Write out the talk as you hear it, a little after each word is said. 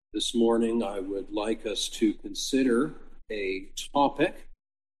This morning, I would like us to consider a topic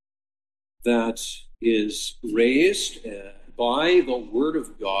that is raised by the Word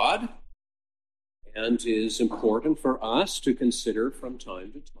of God and is important for us to consider from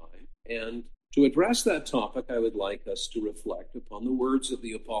time to time. And to address that topic, I would like us to reflect upon the words of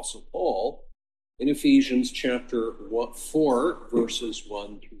the Apostle Paul in Ephesians chapter 4, verses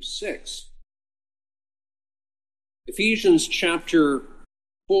 1 through 6. Ephesians chapter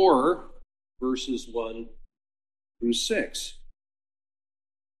 4, verses 1 through 6.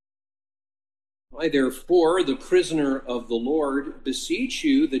 I, therefore, the prisoner of the Lord, beseech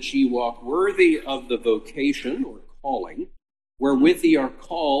you that ye walk worthy of the vocation or calling, wherewith ye are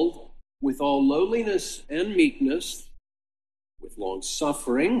called, with all lowliness and meekness, with long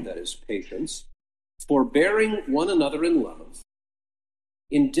suffering, that is, patience, forbearing one another in love,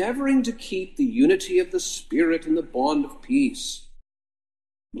 endeavoring to keep the unity of the Spirit in the bond of peace.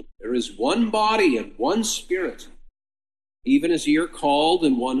 There is one body and one Spirit, even as ye are called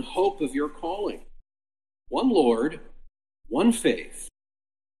in one hope of your calling, one Lord, one faith,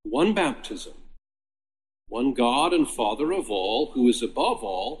 one baptism, one God and Father of all, who is above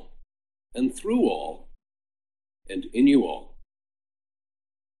all, and through all, and in you all.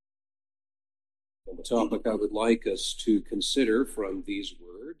 And the topic I would like us to consider from these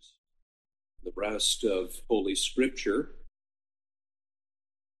words, the rest of Holy Scripture,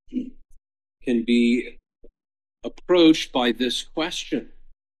 can be approached by this question: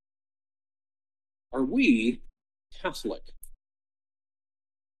 are we Catholic?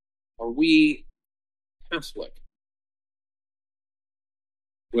 Are we Catholic?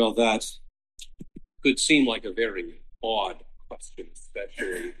 Well, that could seem like a very odd question,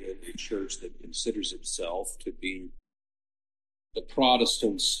 especially in a church that considers itself to be the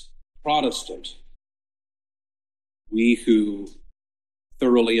Protestants' Protestant. We who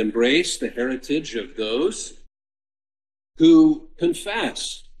thoroughly embrace the heritage of those who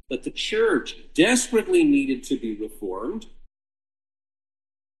confess that the church desperately needed to be reformed,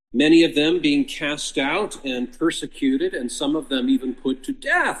 many of them being cast out and persecuted, and some of them even put to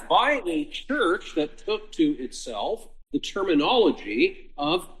death by a church that took to itself the terminology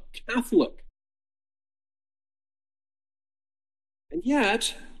of Catholic. And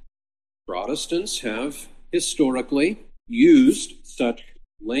yet, Protestants have historically used such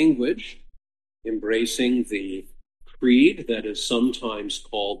language, embracing the creed that is sometimes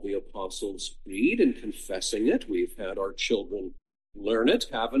called the Apostles' Creed and confessing it. We've had our children learn it,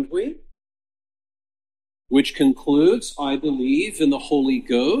 haven't we? Which concludes, I believe in the Holy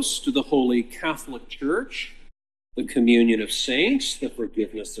Ghost, the Holy Catholic Church, the communion of saints, the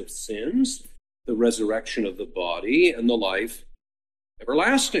forgiveness of sins, the resurrection of the body, and the life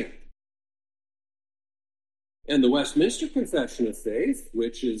everlasting. And the Westminster Confession of Faith,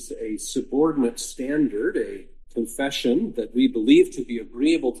 which is a subordinate standard, a confession that we believe to be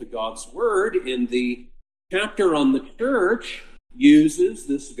agreeable to God's word, in the chapter on the church, uses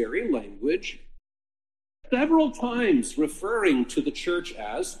this very language several times, referring to the church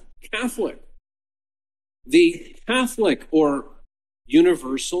as Catholic. The Catholic or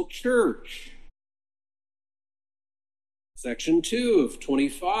universal church. Section 2 of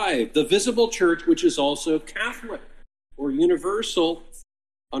 25, the visible church, which is also Catholic or universal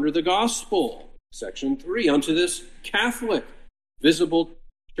under the gospel. Section 3, unto this Catholic visible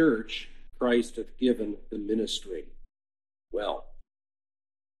church Christ hath given the ministry. Well,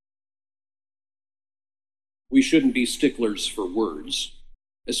 we shouldn't be sticklers for words,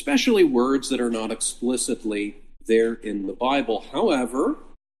 especially words that are not explicitly there in the Bible. However,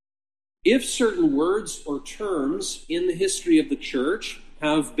 if certain words or terms in the history of the church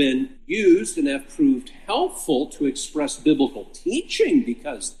have been used and have proved helpful to express biblical teaching,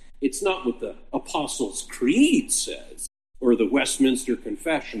 because it's not what the Apostles' Creed says or the Westminster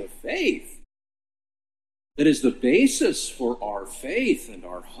Confession of Faith that is the basis for our faith and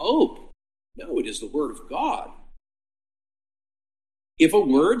our hope. No, it is the Word of God. If a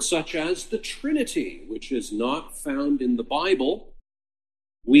word such as the Trinity, which is not found in the Bible,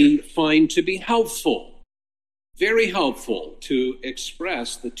 we find to be helpful, very helpful to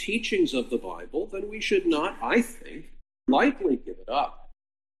express the teachings of the Bible, then we should not, I think, lightly give it up,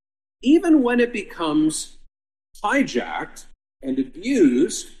 even when it becomes hijacked and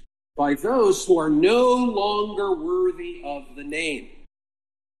abused by those who are no longer worthy of the name.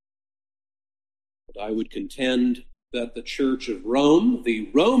 But I would contend that the Church of Rome, the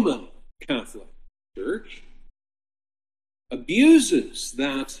Roman Catholic Church, abuses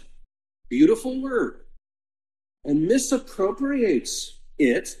that beautiful word and misappropriates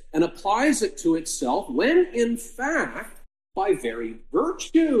it and applies it to itself when, in fact, by very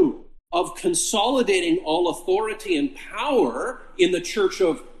virtue of consolidating all authority and power in the Church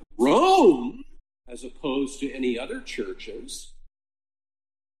of Rome, as opposed to any other churches,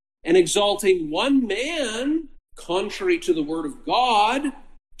 and exalting one man, contrary to the word of God,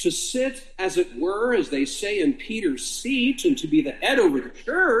 to sit, as it were, as they say, in Peter's seat, and to be the head over the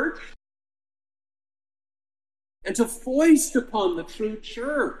church, and to foist upon the true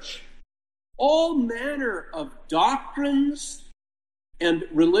church all manner of doctrines and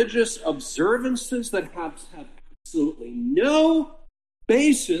religious observances that have absolutely no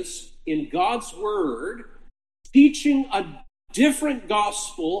basis in God's word, teaching a different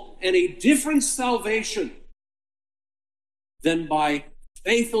gospel and a different salvation than by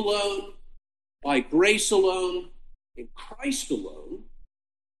faith alone, by grace alone, in Christ alone,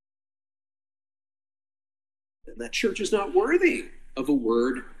 then that church is not worthy of a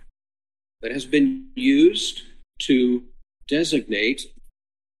word that has been used to designate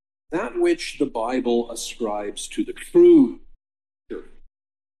that which the Bible ascribes to the true church.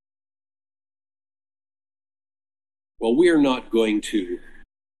 Well, we are not going to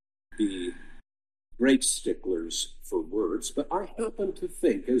be great sticklers for words, but I happen to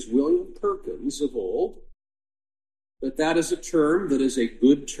think, as William Perkins of old, that is a term that is a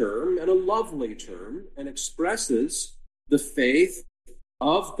good term and a lovely term and expresses the faith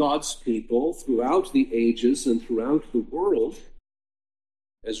of God's people throughout the ages and throughout the world.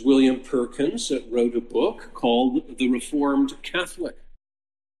 As William Perkins wrote a book called The Reformed Catholic.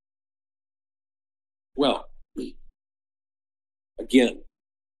 Well, again,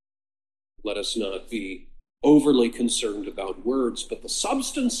 let us not be overly concerned about words, but the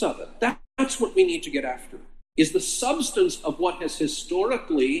substance of it, that's what we need to get after, is the substance of what has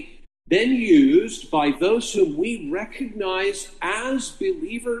historically been used by those whom we recognize as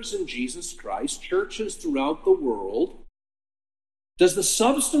believers in Jesus Christ, churches throughout the world. Does the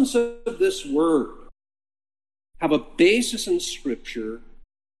substance of this word have a basis in Scripture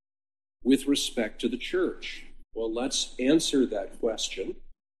with respect to the church? Well, let's answer that question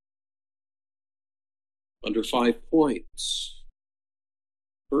under 5 points.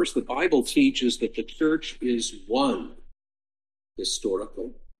 First, the Bible teaches that the church is one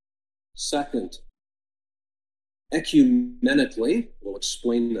historically. Second, ecumenically, we'll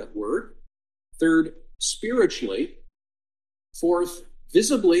explain that word. Third, spiritually. Fourth,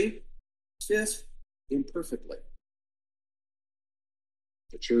 visibly. Fifth, imperfectly.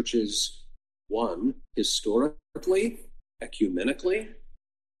 The church is one historically, ecumenically,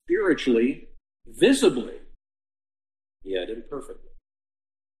 spiritually, visibly, yet imperfectly.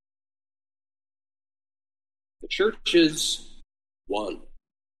 The church is one.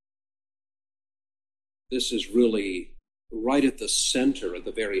 This is really right at the center, at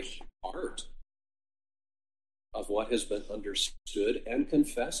the very heart of what has been understood and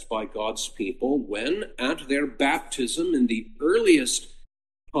confessed by God's people when, at their baptism in the earliest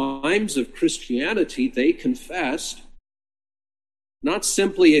times of Christianity, they confessed not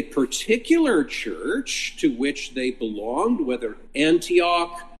simply a particular church to which they belonged, whether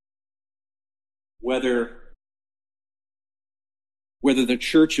Antioch, whether the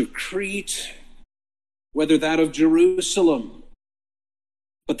Church of Crete, whether that of Jerusalem,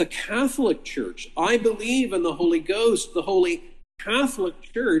 but the Catholic Church. I believe in the Holy Ghost, the Holy Catholic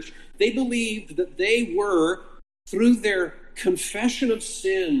Church. They believed that they were, through their confession of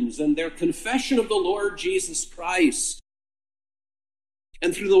sins and their confession of the Lord Jesus Christ,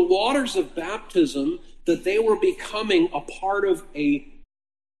 and through the waters of baptism, that they were becoming a part of a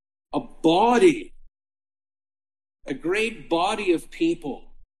body, a great body of people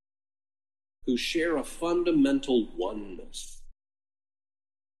who share a fundamental oneness.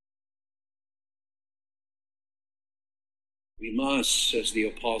 We must, says the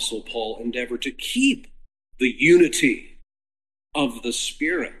Apostle Paul, endeavor to keep the unity of the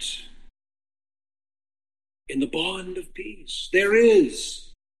Spirit in the bond of peace. There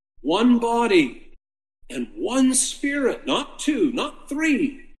is one body and one Spirit, not two, not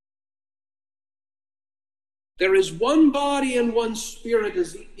three. There is one body and one Spirit,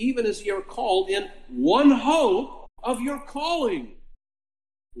 even as ye are called, in one hope of your calling,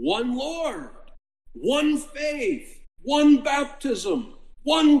 one Lord, one faith, one baptism,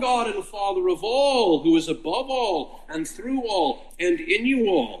 one God and Father of all, who is above all and through all and in you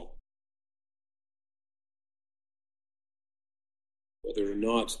all. Whether or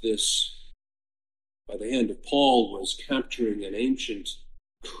not this, by the hand of Paul, was capturing an ancient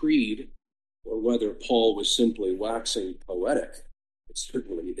creed, or whether Paul was simply waxing poetic, it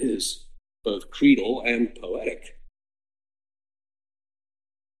certainly is both creedal and poetic.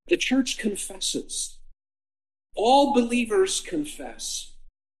 The church confesses All believers confess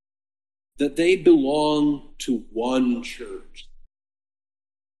that they belong to one church.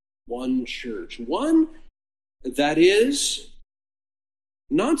 One church. One that is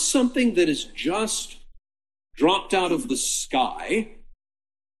not something that is just dropped out of the sky,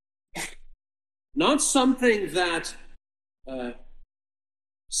 not something that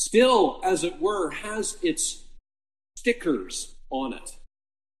still, as it were, has its stickers on it,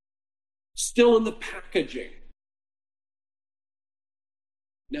 still in the packaging.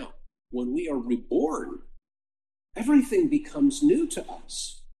 Now, when we are reborn, everything becomes new to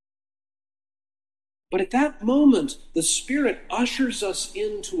us. But at that moment, the Spirit ushers us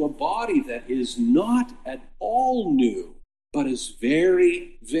into a body that is not at all new, but is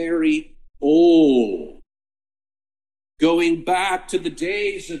very, very old. Going back to the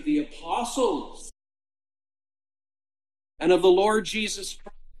days of the apostles and of the Lord Jesus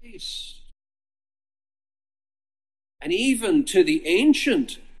Christ. And even to the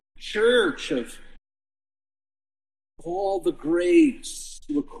ancient church of all the greats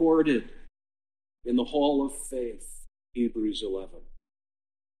recorded in the Hall of Faith, Hebrews 11.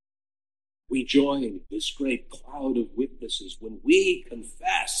 We join this great cloud of witnesses when we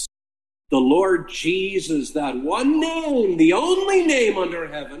confess the Lord Jesus, that one name, the only name under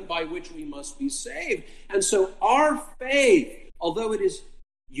heaven by which we must be saved. And so our faith, although it is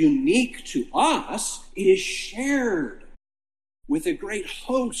unique to us, it is shared with a great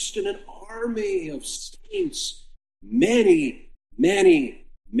host and an army of saints, many, many,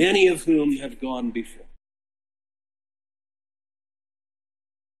 many of whom have gone before.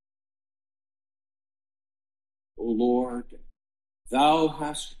 O Lord, thou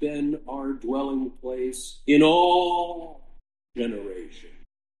hast been our dwelling place in all generations.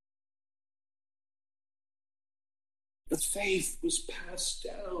 The faith was passed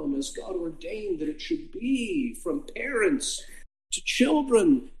down as God ordained that it should be, from parents to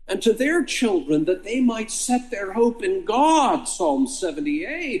children and to their children, that they might set their hope in God, Psalm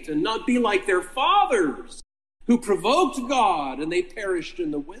 78, and not be like their fathers who provoked God and they perished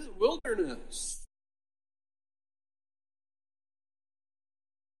in the wilderness.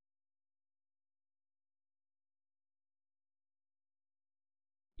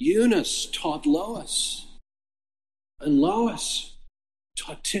 Eunice taught Lois, and Lois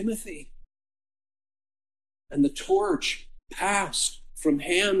taught Timothy. And the torch passed from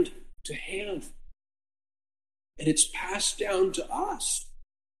hand to hand. And it's passed down to us.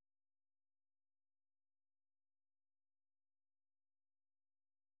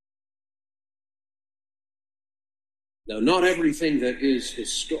 Now, not everything that is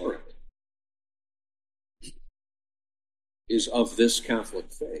historic is of this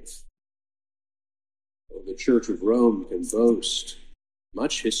Catholic faith. The Church of Rome can boast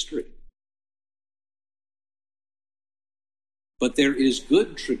much history. But there is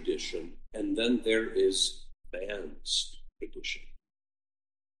good tradition, and then there is man's tradition.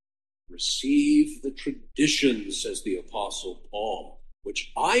 Receive the tradition, says the Apostle Paul,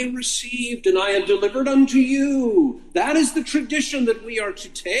 which I received and I have delivered unto you. That is the tradition that we are to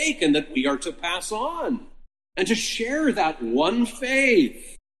take and that we are to pass on, and to share that one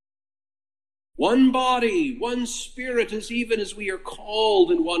faith, one body, one spirit, as even as we are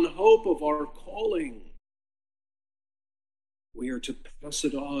called, in one hope of our calling. We are to pass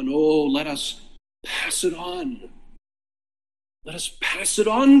it on. Oh, let us pass it on. Let us pass it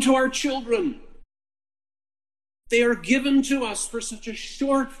on to our children. They are given to us for such a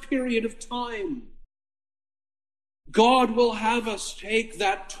short period of time. God will have us take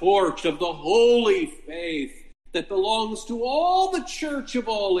that torch of the holy faith that belongs to all the church of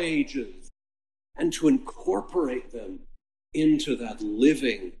all ages, and to incorporate them into that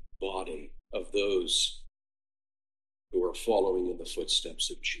living body of those who are following in the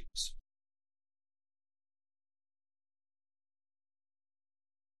footsteps of Jesus.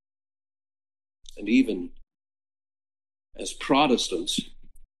 And even as Protestants,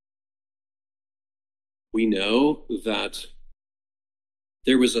 we know that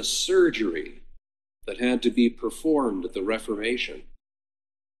there was a surgery that had to be performed at the Reformation.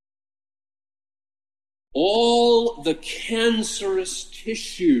 All the cancerous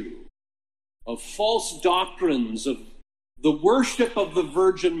tissue of false doctrines, of the worship of the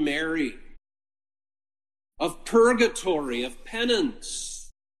Virgin Mary, of purgatory, of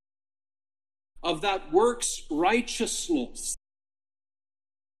penance, of that works righteousness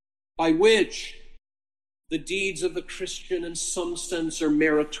by which the deeds of the Christian in some sense are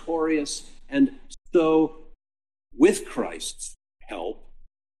meritorious, and so, with Christ's help,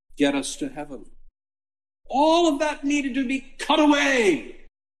 get us to heaven. All of that needed to be cut away,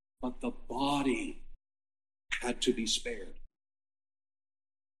 but the body had to be spared.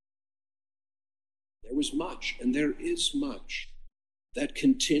 There was much, and there is much, that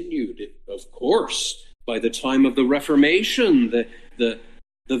continued. Of course, by the time of the Reformation, the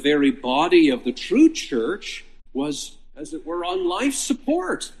very body of the true church was, as it were, on life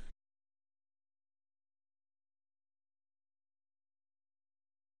support.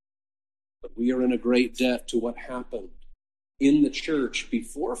 But we are in a great debt to what happened in the church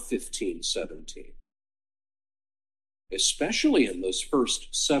before 1517, especially in those first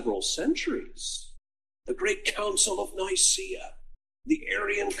several centuries. The Great Council of Nicaea, the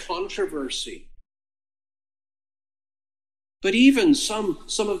Arian controversy. But even some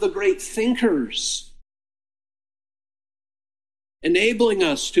of the great thinkers enabling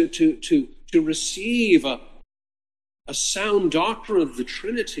us to receive a sound doctrine of the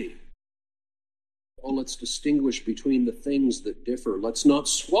Trinity. Oh, let's distinguish between the things that differ. Let's not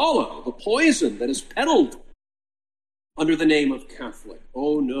swallow the poison that is peddled under the name of Catholic.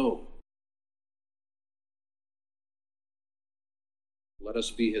 Oh, no. Let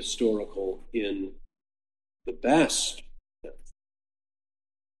us be historical in the best sense.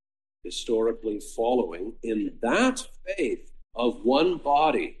 Historically following in that faith of one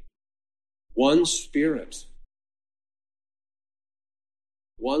body, one Spirit,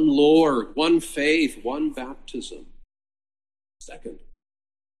 one Lord, one faith, one baptism. Second,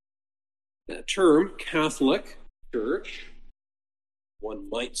 that term, Catholic Church, one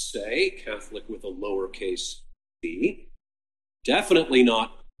might say Catholic with a lowercase c, definitely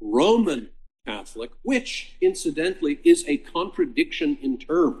not Roman Catholic, which, incidentally, is a contradiction in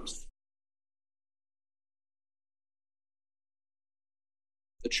terms.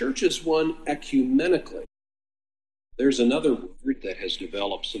 The church is one ecumenically. There's another word that has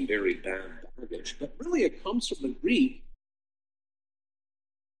developed some very bad baggage, but really it comes from the Greek,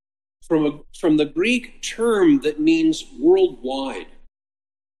 from the Greek term that means worldwide.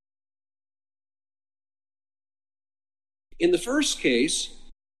 In the first case,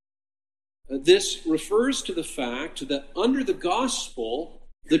 this refers to the fact that under the gospel,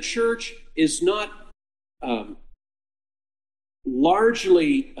 the church is not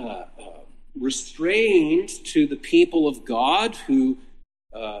largely restrained to the people of God who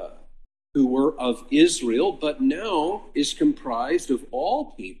were of Israel, but now is comprised of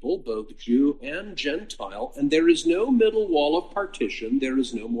all people, both Jew and Gentile, and there is no middle wall of partition. There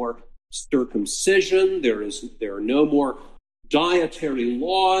is no more circumcision. There are no more dietary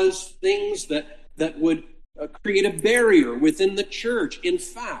laws, things that would create a barrier within the church. In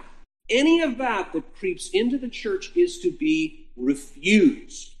fact, any of that creeps into the church is to be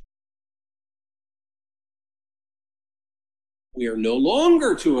refused. We are no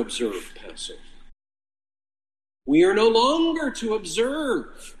longer to observe Passover. We are no longer to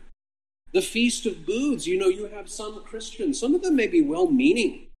observe the Feast of Booths. You have some Christians, some of them may be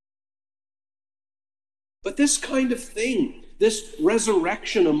well-meaning, but this kind of thing, this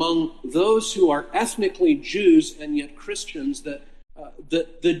resurrection among those who are ethnically Jews and yet Christians, the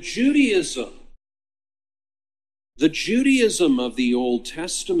Judaism of the Old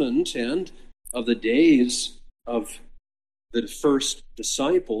Testament and of the days of the first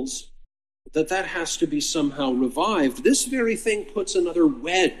disciples, that has to be somehow revived. This very thing puts another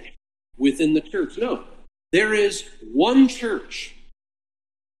wedge within the church. No, there is one church.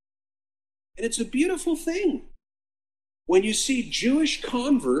 And it's a beautiful thing when you see Jewish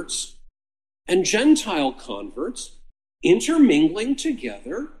converts and Gentile converts intermingling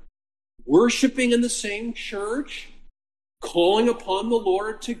together, worshiping in the same church, calling upon the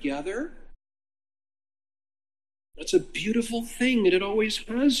Lord together. That's a beautiful thing, and it always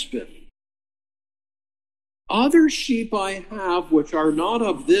has been. Other sheep I have which are not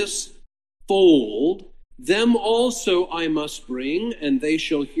of this fold, them also I must bring, and they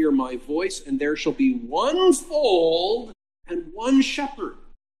shall hear my voice, and there shall be one fold and one shepherd.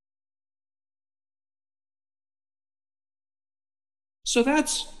 So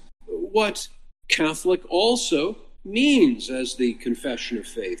that's what Catholic also means, as the Confession of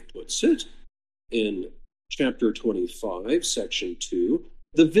Faith puts it in chapter 25, section 2.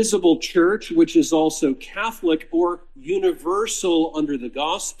 The visible church, which is also Catholic or universal under the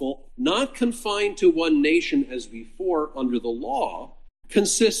gospel, not confined to one nation as before under the law,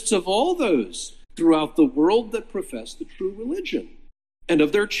 consists of all those throughout the world that profess the true religion, and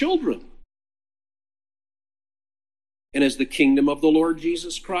of their children. And as the kingdom of the Lord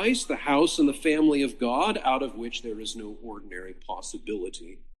Jesus Christ, the house and the family of God, out of which there is no ordinary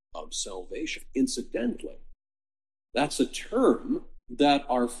possibility of salvation. Incidentally, that's a term that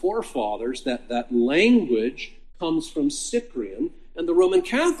our forefathers, that language comes from Cyprian, And the Roman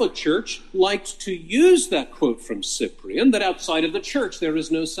Catholic Church liked to use that quote from Cyprian, that outside of the church there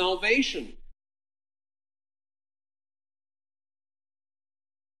is no salvation.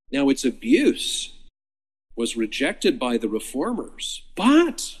 Now, its abuse was rejected by the reformers,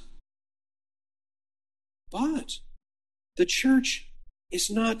 but the church is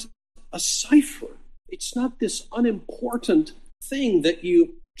not a cipher. It's not this unimportant thing that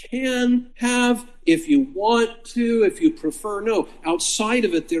you can have if you want to, if you prefer. No, outside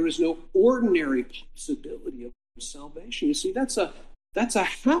of it, there is no ordinary possibility of salvation. You see, that's a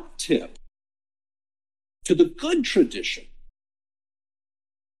hat tip to the good tradition.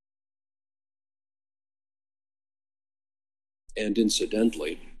 And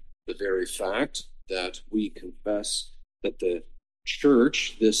incidentally, the very fact that we confess that the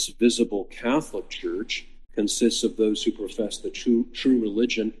church, this visible Catholic Church, consists of those who profess the true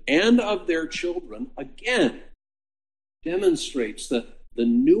religion and of their children, again, demonstrates the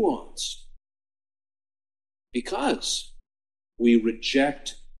nuance. Because we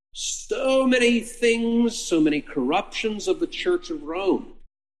reject so many things, so many corruptions of the Church of Rome,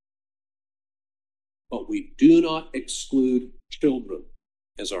 but we do not exclude children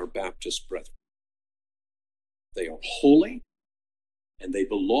as our Baptist brethren. They are holy, and they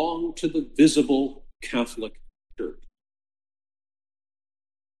belong to the visible Catholic Church.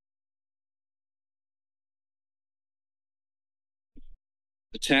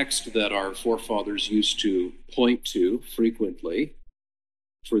 The text that our forefathers used to point to frequently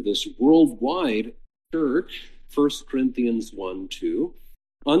for this worldwide church, 1 Corinthians 1:2,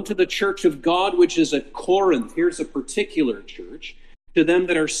 unto the church of God which is at Corinth, here's a particular church, to them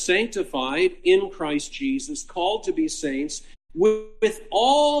that are sanctified in Christ Jesus, called to be saints, with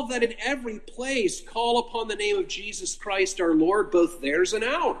all that in every place call upon the name of Jesus Christ our Lord, both theirs and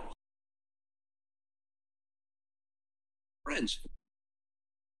ours. Friends,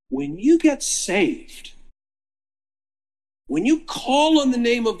 when you get saved, when you call on the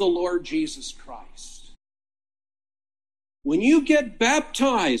name of the Lord Jesus Christ, when you get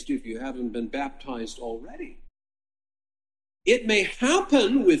baptized, if you haven't been baptized already, it may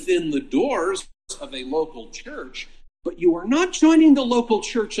happen within the doors of a local church, but you are not joining the local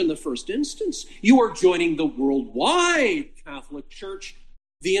church in the first instance. You are joining the worldwide Catholic Church,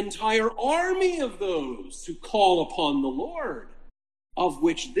 the entire army of those who call upon the Lord, of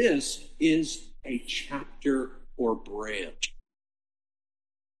which this is a chapter or branch.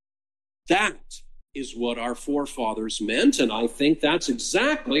 That is what our forefathers meant, and I think that's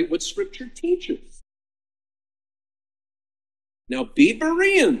exactly what Scripture teaches. Now, be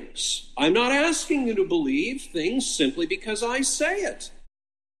Bereans. I'm not asking you to believe things simply because I say it.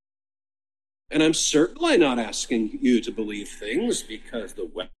 And I'm certainly not asking you to believe things because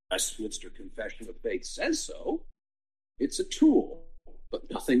the Westminster Confession of Faith says so. It's a tool, but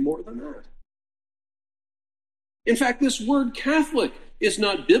nothing more than that. In fact, this word Catholic is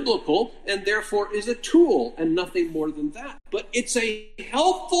not biblical and therefore is a tool and nothing more than that. But it's a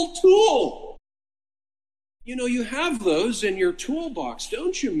helpful tool. You know, you have those in your toolbox,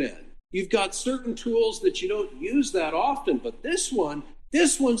 don't you, men? You've got certain tools that you don't use that often, but this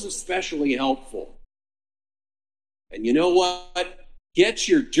one's especially helpful. And you know what? Get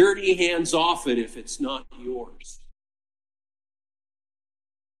your dirty hands off it if it's not yours.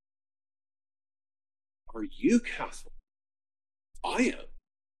 Are you Catholic? I am.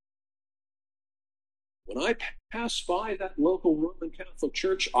 When I pass by that local Roman Catholic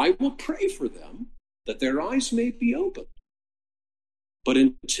Church, I will pray for them that their eyes may be opened. But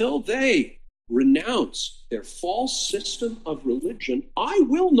until they renounce their false system of religion, I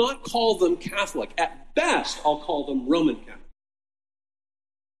will not call them Catholic. At best, I'll call them Roman Catholic.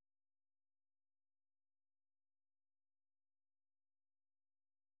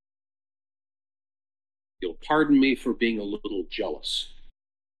 You'll pardon me for being a little jealous,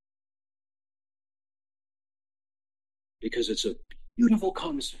 because it's a beautiful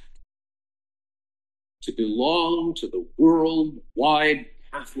concept to belong to the worldwide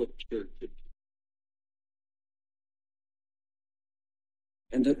Catholic Church.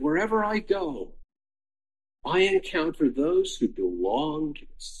 And that wherever I go, I encounter those who belong to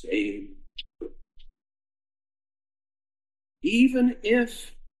the same church. Even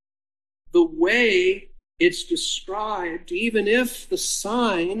if the way it's described, even if the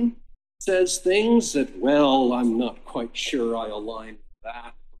sign says things that, well, I'm not quite sure I align with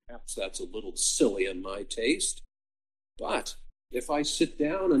that. Perhaps that's a little silly in my taste. But if I sit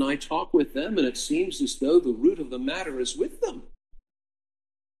down and I talk with them and it seems as though the root of the matter is with them,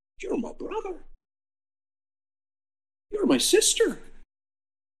 you're my brother. You're my sister.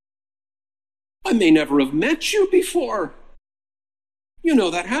 I may never have met you before, You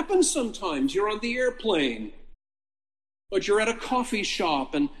know, that happens sometimes. You're on the airplane, but you're at a coffee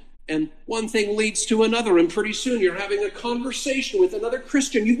shop, and one thing leads to another, and pretty soon you're having a conversation with another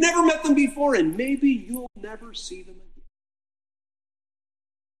Christian. You've never met them before, and maybe you'll never see them again.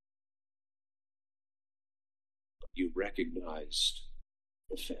 But you recognized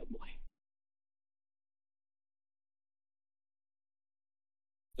the family.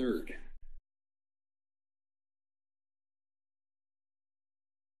 Third,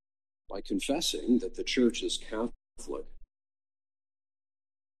 by confessing that the church is Catholic,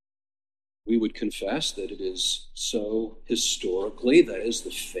 we would confess that it is so historically, that is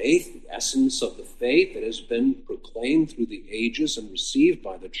the faith, the essence of the faith that has been proclaimed through the ages and received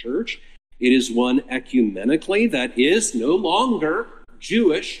by the church. It is one ecumenically, that is no longer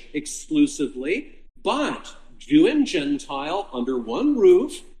Jewish exclusively, but Jew and Gentile under one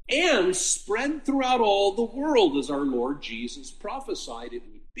roof and spread throughout all the world, as our Lord Jesus prophesied it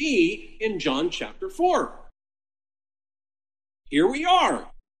would be in John chapter 4. Here we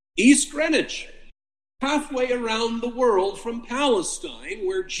are. East Greenwich, halfway around the world from Palestine,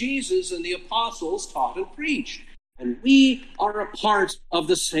 where Jesus and the apostles taught and preached. And we are a part of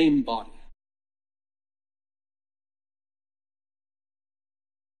the same body.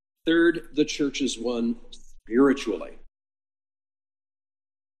 Third, the church is one spiritually.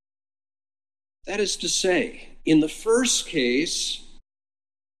 That is to say, in the first case,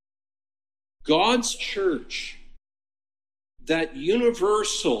 God's church, that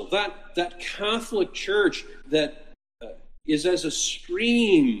universal, that Catholic church that is as a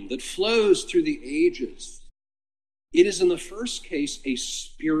stream that flows through the ages, it is in the first case a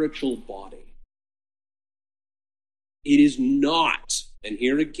spiritual body. It is not, and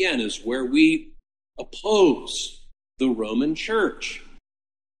here again is where we oppose the Roman Church.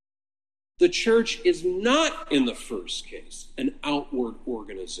 The church is not in the first case an outward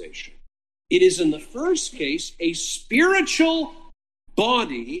organization. It is in the first case a spiritual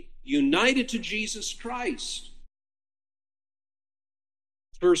body united to Jesus Christ.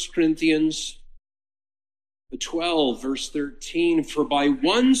 1 Corinthians 12, verse 13, for by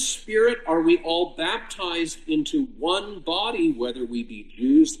one Spirit are we all baptized into one body, whether we be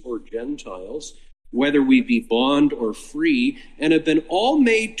Jews or Gentiles, whether we be bond or free, and have been all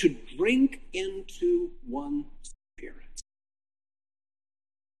made to drink into one Spirit.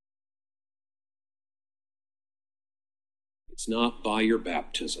 It's not by your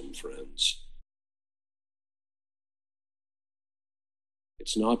baptism, friends.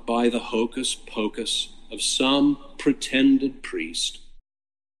 It's not by the hocus pocus of some pretended priest.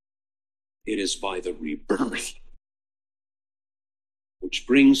 It is by the rebirth, which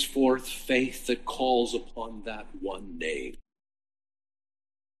brings forth faith that calls upon that one name.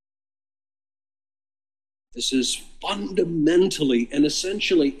 This is fundamentally and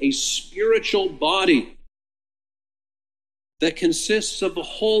essentially a spiritual body that consists of the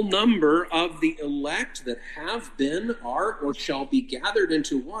whole number of the elect that have been, are, or shall be gathered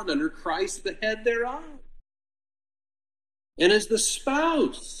into one under Christ, the head thereof. And as the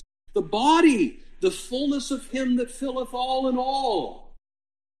spouse, the body, the fullness of him that filleth all in all.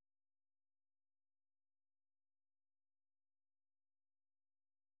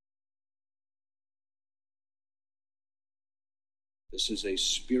 This is a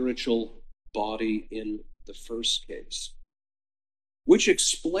spiritual body in the first case, which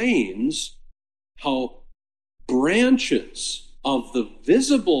explains how branches of the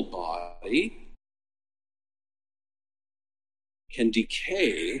visible body can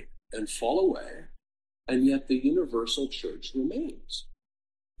decay and fall away, and yet the universal church remains.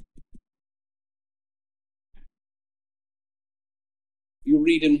 You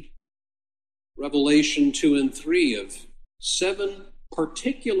read in Revelation 2 and 3 of 7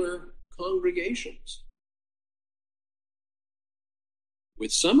 particular congregations.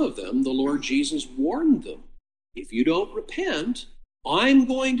 With some of them, the Lord Jesus warned them, if you don't repent, I'm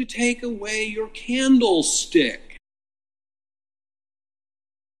going to take away your candlestick.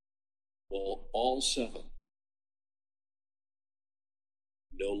 Well, all 7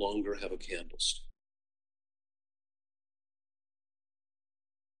 no longer have a candlestick.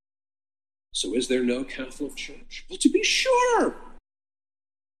 So is there no Catholic Church? Well, to be sure.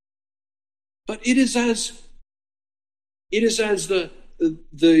 But it is as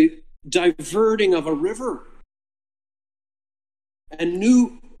the diverting of a river, and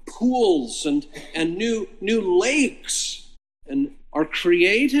new pools and new lakes and are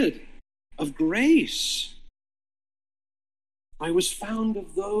created of grace. I was found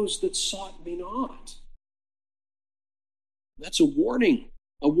of those that sought me not. That's a warning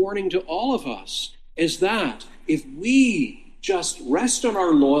to all of us, is that if we just rest on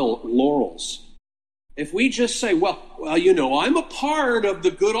our laurels, if we just say, well, I'm a part of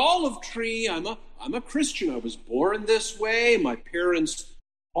the good olive tree. I'm a Christian. I was born this way. My parents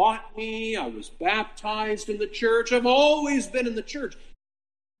taught me. I was baptized in the church. I've always been in the church.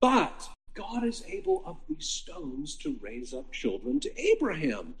 But God is able of these stones to raise up children to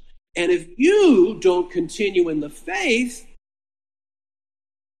Abraham. And if you don't continue in the faith,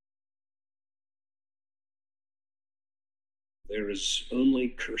 there is only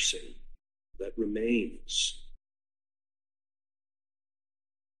cursing that remains.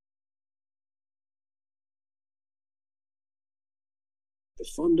 The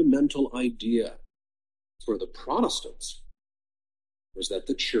fundamental idea for the Protestants was that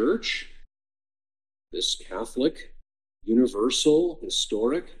the church, this Catholic, universal,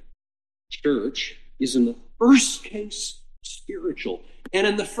 historic church, is in the first case spiritual, and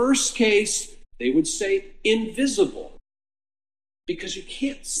in the first case, they would say invisible, because you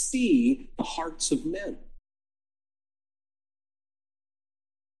can't see the hearts of men.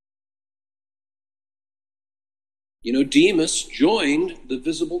 Demas joined the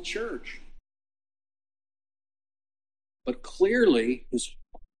visible church, but clearly his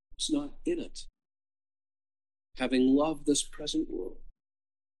heart was not in it, having loved this present world.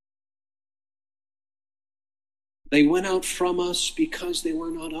 They went out from us because they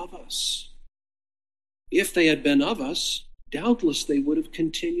were not of us. If they had been of us, doubtless they would have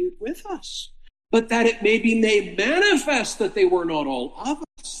continued with us, but that it may be made manifest that they were not all of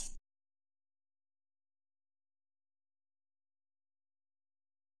us.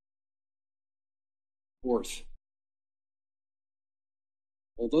 Fourth,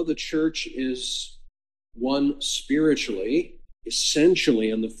 although the church is one spiritually,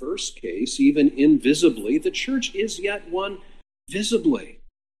 essentially in the first case, even invisibly, the church is yet one visibly.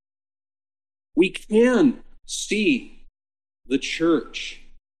 We can see the church,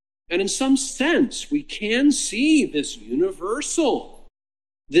 and in some sense, we can see this universal,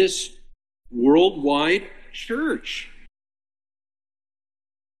 this worldwide church.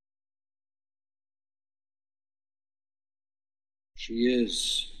 She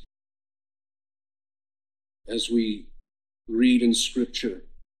is, as we read in Scripture,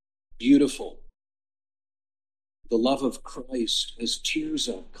 beautiful. The love of Christ as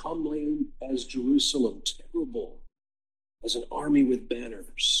Tirzah, comely as Jerusalem, terrible as an army with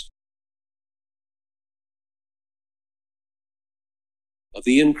banners. Of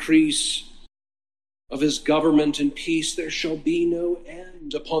the increase of his government and peace there shall be no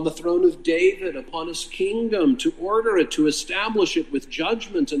end, upon the throne of David, upon his kingdom, to order it, to establish it with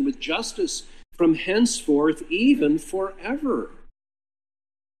judgment and with justice from henceforth, even forever.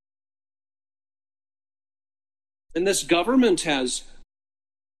 And this government has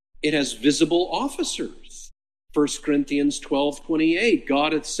visible officers. 1 Corinthians 12:28,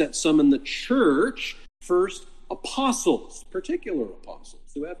 God hath set some in the church, first apostles, particular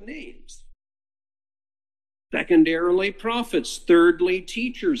apostles who have names. Secondarily, prophets. Thirdly,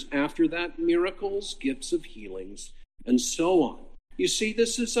 teachers. After that, miracles, gifts of healings, and so on. You see,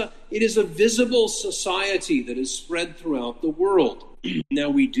 it is a visible society that is spread throughout the world. Now,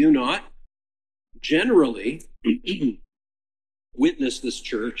 we do not generally witness this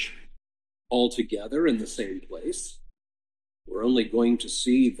church all together in the same place. We're only going to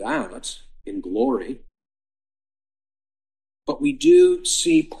see that in glory. But we do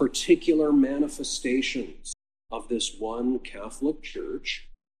see particular manifestations of this one Catholic Church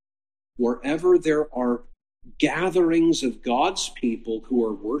wherever there are gatherings of God's people who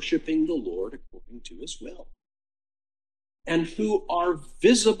are worshiping the Lord according to his will, and who are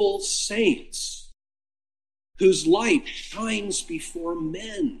visible saints, whose light shines before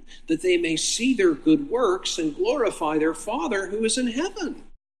men, that they may see their good works and glorify their Father who is in heaven.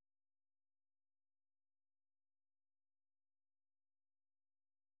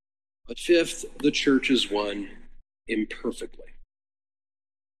 But fifth, the church is one imperfectly.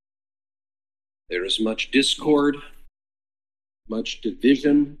 There is much discord, much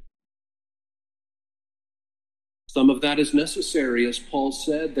division. Some of that is necessary, as Paul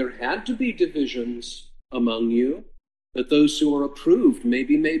said. There had to be divisions among you, that those who are approved may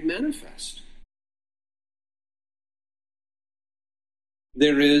be made manifest.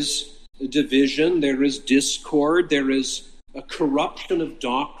 There is division, there is discord, there is a corruption of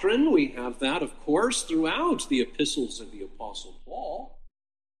doctrine. We have that, of course, throughout the epistles of the Apostle Paul.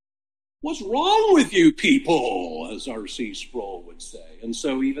 What's wrong with you people, as R.C. Sproul would say. And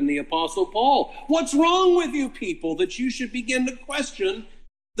so even the Apostle Paul, what's wrong with you people that you should begin to question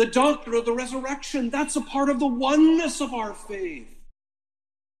the doctrine of the resurrection? That's a part of the oneness of our faith.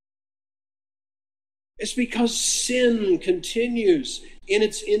 It's because sin continues in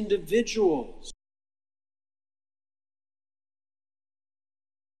its individuals.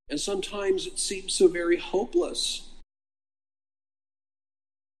 And sometimes it seems so very hopeless.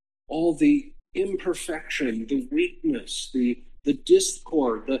 All the imperfection, the weakness, the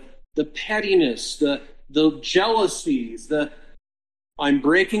discord, the pettiness, the jealousies, I'm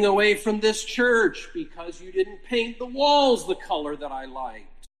breaking away from this church because you didn't paint the walls the color that I liked.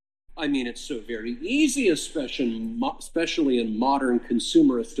 I mean, it's so very easy, especially in modern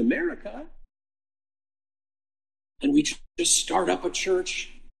consumerist America. And we just start up a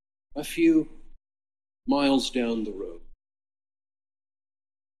church a few miles down the road.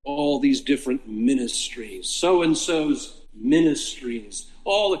 All these different ministries, so-and-so's ministries,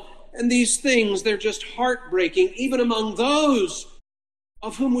 and these things, they're just heartbreaking, even among those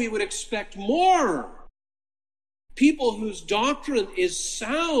of whom we would expect more. People whose doctrine is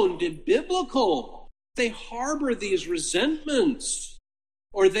sound and biblical, they harbor these resentments,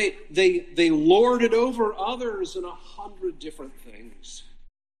 or they lord it over others in 100 different things.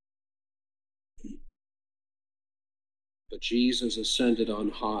 But Jesus ascended on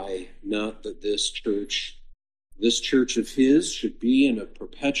high, not that this church of his should be in a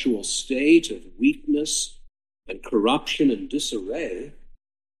perpetual state of weakness and corruption and disarray.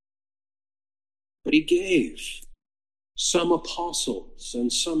 But he gave some apostles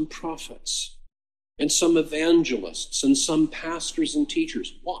and some prophets and some evangelists and some pastors and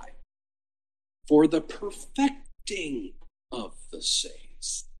teachers. Why? For the perfecting of the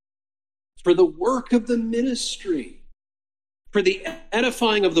saints, for the work of the ministry, for the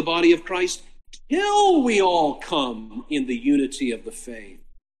edifying of the body of Christ, till we all come in the unity of the faith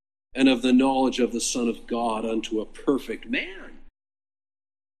and of the knowledge of the Son of God unto a perfect man.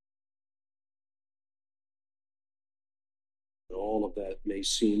 All of that may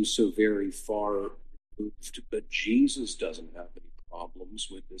seem so very far removed, but Jesus doesn't have any problems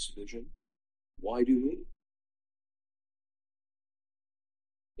with this vision. Why do we?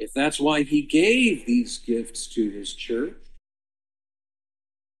 If that's why he gave these gifts to his church,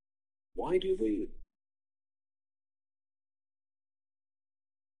 why do we?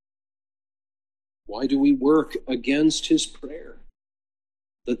 Why do we work against his prayer?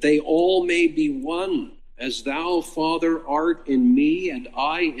 That they all may be one, as thou, Father, art in me, and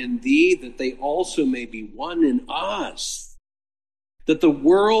I in thee, that they also may be one in us, that the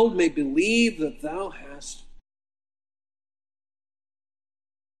world may believe that thou hast.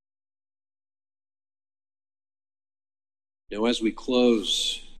 Now, as we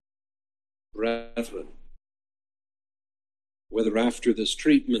close, brethren, whether after this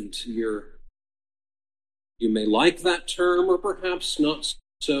treatment you may like that term or perhaps not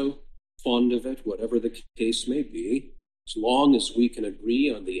so fond of it, whatever the case may be, as long as we can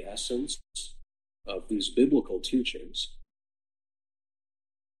agree on the essence of these biblical teachings.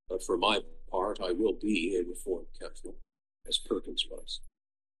 But for my part, I will be a Reformed Catholic, as Perkins was.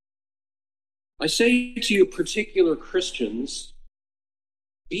 I say to you, particular Christians,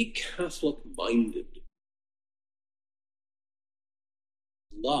 be Catholic-minded.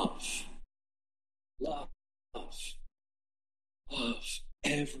 Love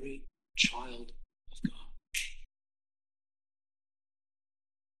every child of God.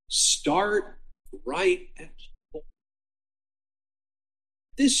 Start right at home.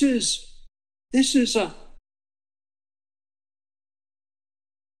 This is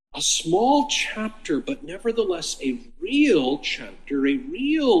a small chapter, but nevertheless a real chapter, a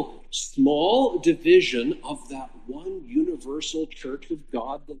real small division of that one universal church of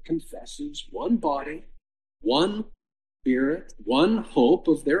God that confesses one body, one Spirit, one hope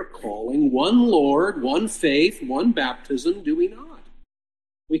of their calling, one Lord, one faith, one baptism, do we not?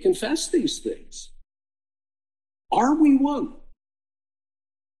 We confess these things. Are we one?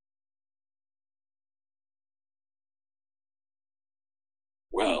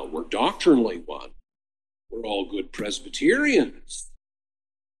 Well, we're doctrinally one. We're all good Presbyterians.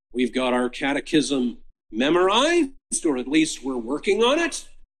 We've got our catechism memorized, or at least we're working on it.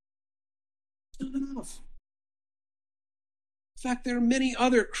 It's not enough. In fact, there are many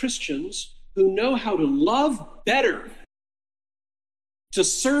other Christians who know how to love better, to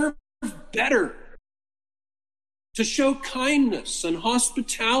serve better, to show kindness and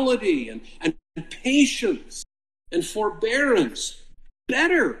hospitality and patience and forbearance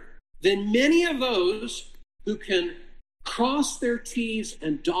better than many of those who can cross their T's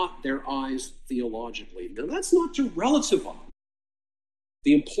and dot their I's theologically. Now, that's not to relativize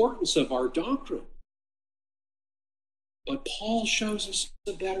the importance of our doctrine. But Paul shows us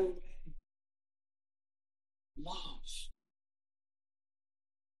a better way. Love.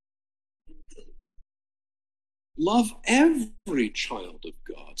 Love every child of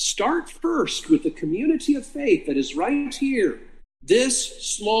God. Start first with the community of faith that is right here, this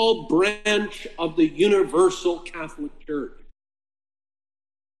small branch of the universal Catholic Church.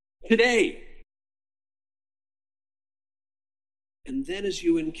 Today. And then as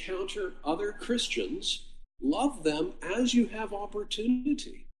you encounter other Christians, love them as you have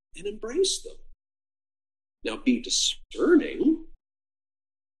opportunity and embrace them. Now be discerning.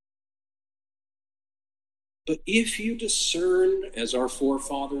 But if you discern, as our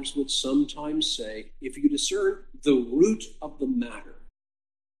forefathers would sometimes say, if you discern the root of the matter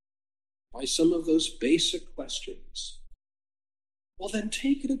by some of those basic questions, well, then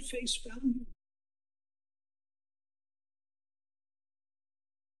take it at face value.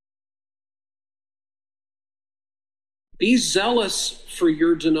 Be zealous for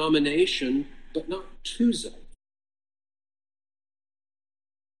your denomination, but not too zealous.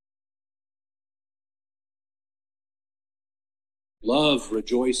 Love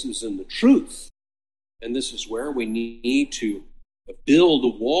rejoices in the truth. And this is where we need to build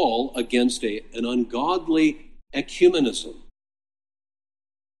a wall against an ungodly ecumenism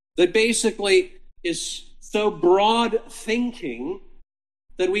that basically is so broad thinking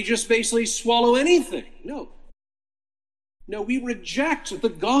that we just basically swallow anything. No, we reject the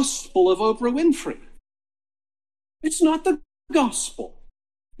gospel of Oprah Winfrey. It's not the gospel.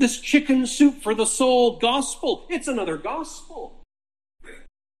 This chicken soup for the soul gospel, it's another gospel.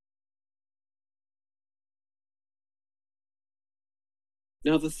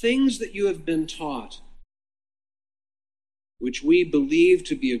 Now, the things that you have been taught, which we believe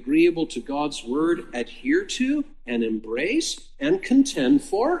to be agreeable to God's word, adhere to and embrace and contend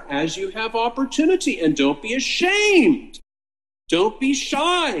for as you have opportunity. And don't be ashamed. Don't be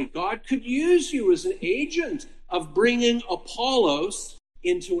shy. God could use you as an agent of bringing Apollos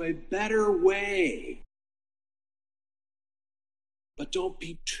into a better way. But don't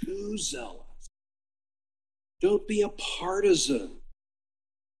be too zealous. Don't be a partisan.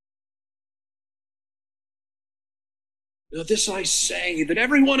 Now this I say, that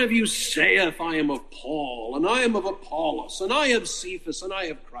every one of you saith, I am of Paul, and I am of Apollos, and I of Cephas, and I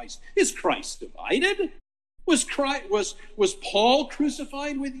of Christ. Is Christ divided? Was Paul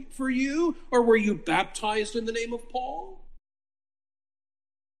crucified for you, or were you baptized in the name of Paul?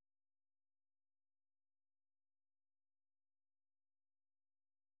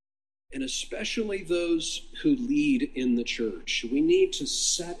 And especially those who lead in the church, we need to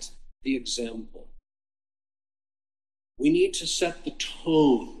set the example. We need to set the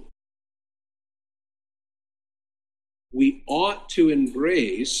tone. We ought to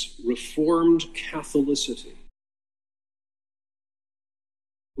embrace Reformed Catholicity.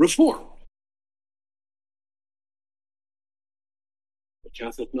 Reformed, but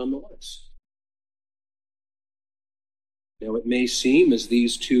Catholic nonetheless. Now, it may seem as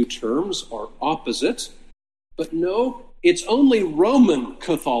these two terms are opposite, but no, it's only Roman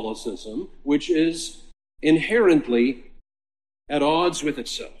Catholicism which is inherently at odds with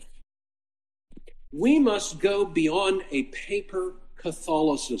itself. We must go beyond a paper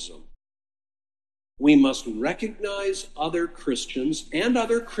Catholicism. We must recognize other Christians and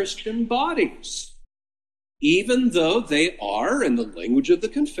other Christian bodies, even though they are, in the language of the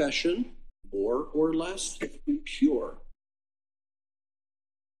confession, more or less pure.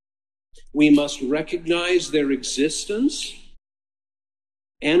 We must recognize their existence,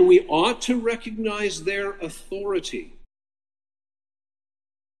 and we ought to recognize their authority,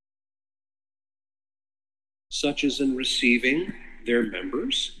 such as in receiving their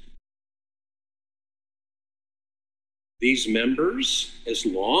members. These members, as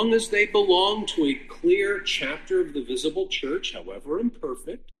long as they belong to a clear chapter of the visible church, however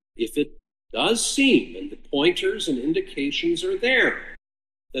imperfect, if it does seem, and the pointers and indications are there,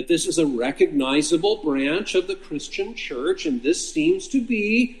 that this is a recognizable branch of the Christian church, and this seems to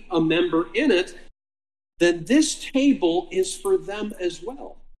be a member in it, then this table is for them as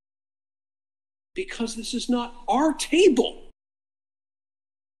well. Because this is not our table.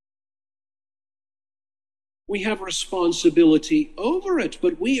 We have responsibility over it,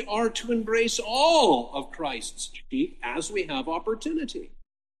 but we are to embrace all of Christ's sheep as we have opportunity.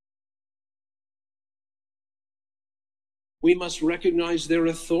 We must recognize their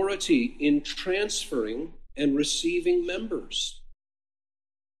authority in transferring and receiving members.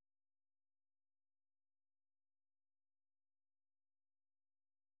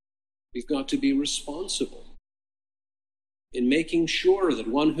 We've got to be responsible in making sure that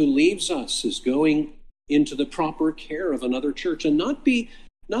one who leaves us is going into the proper care of another church, and not be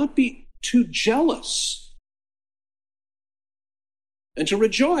too jealous, and to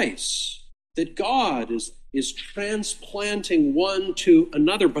rejoice that God is is transplanting one to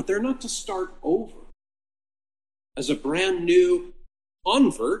another, but they're not to start over as a brand new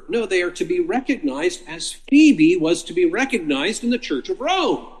convert. No, they are to be recognized as Phoebe was to be recognized in the Church of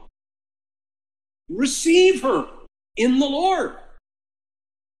Rome. Receive her in the Lord.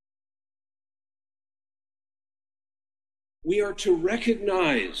 We are to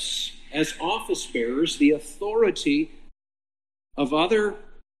recognize as office bearers the authority of other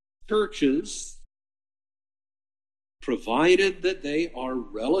churches, provided that they are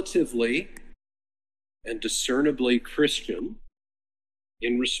relatively and discernibly Christian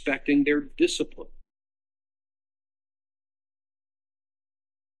in respecting their discipline.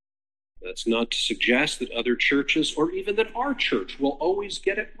 That's not to suggest that other churches or even that our church will always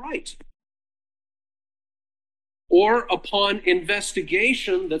get it right, or upon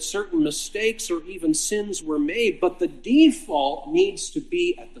investigation that certain mistakes or even sins were made, but the default needs to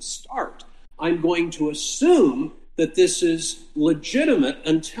be at the start. I'm going to assume that this is legitimate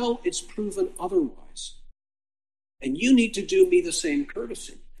until it's proven otherwise. And you need to do me the same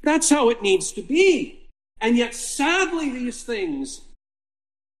courtesy. That's how it needs to be. And yet, sadly, these things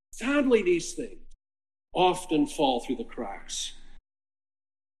often fall through the cracks,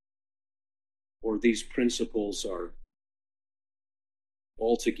 or these principles are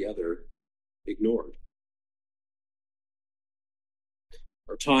altogether ignored.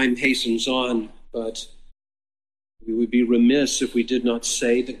 Our time hastens on, but we would be remiss if we did not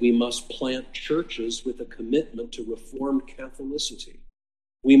say that we must plant churches with a commitment to Reformed Catholicity.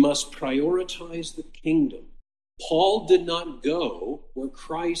 We must prioritize the kingdom. Paul did not go where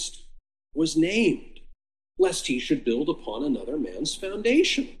Christ was named, lest he should build upon another man's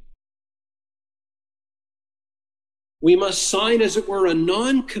foundation. We must sign, as it were, a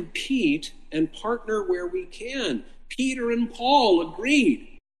non-compete and partner where we can. Peter and Paul agreed.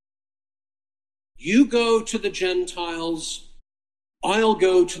 You go to the Gentiles, I'll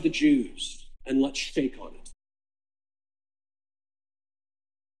go to the Jews, and let's shake on it.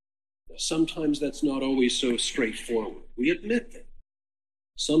 Now, sometimes that's not always so straightforward. We admit that.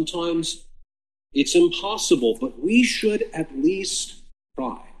 Sometimes it's impossible, but we should at least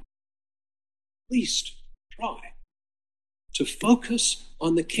try. At least try to focus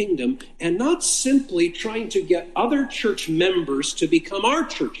on the kingdom and not simply trying to get other church members to become our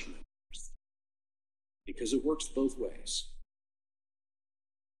church members, because it works both ways.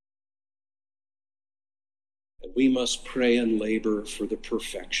 And we must pray and labor for the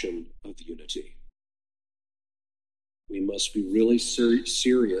perfection of unity. We must be really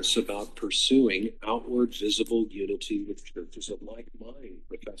serious about pursuing outward visible unity with churches of like mind.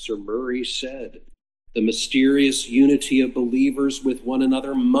 Professor Murray said, the mysterious unity of believers with one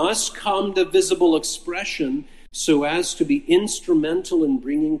another must come to visible expression so as to be instrumental in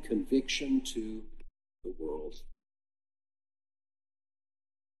bringing conviction to the world.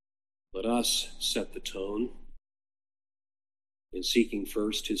 Let us set the tone in seeking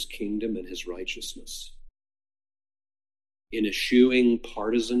first his kingdom and his righteousness, in eschewing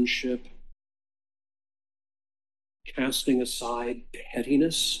partisanship, casting aside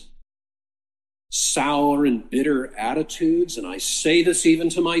pettiness, sour and bitter attitudes, and I say this even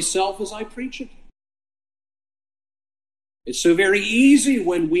to myself as I preach it. It's so very easy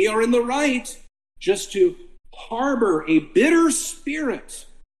when we are in the right just to harbor a bitter spirit.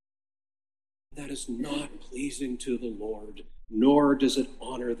 That is not pleasing to the Lord, nor does it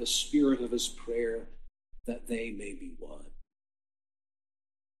honor the spirit of his prayer that they may be one.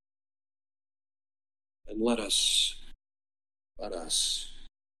 And let us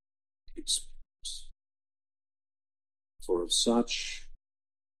keep silence. For of such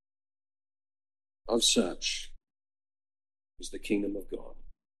is the kingdom of God.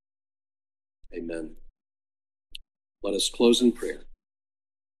 Amen. Let us close in prayer.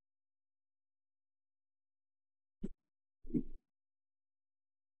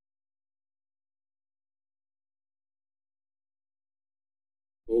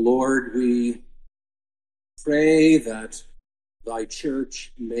 O Lord, we pray that thy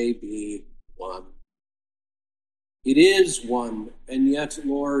church may be one. It is one, and yet,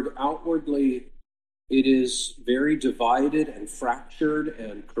 Lord, outwardly it is very divided and fractured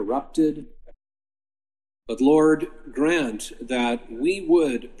and corrupted. But Lord, grant that we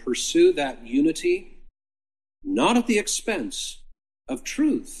would pursue that unity, not at the expense of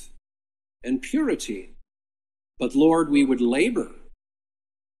truth and purity, but Lord, we would labor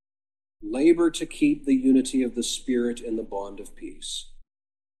to keep the unity of the Spirit in the bond of peace,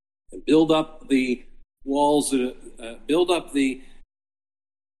 and build up the walls, the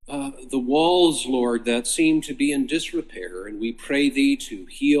walls, Lord, that seem to be in disrepair, and we pray thee to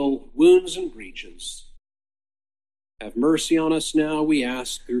heal wounds and breaches, Have mercy on us now, we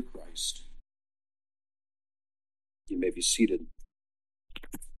ask through Christ. You may be seated.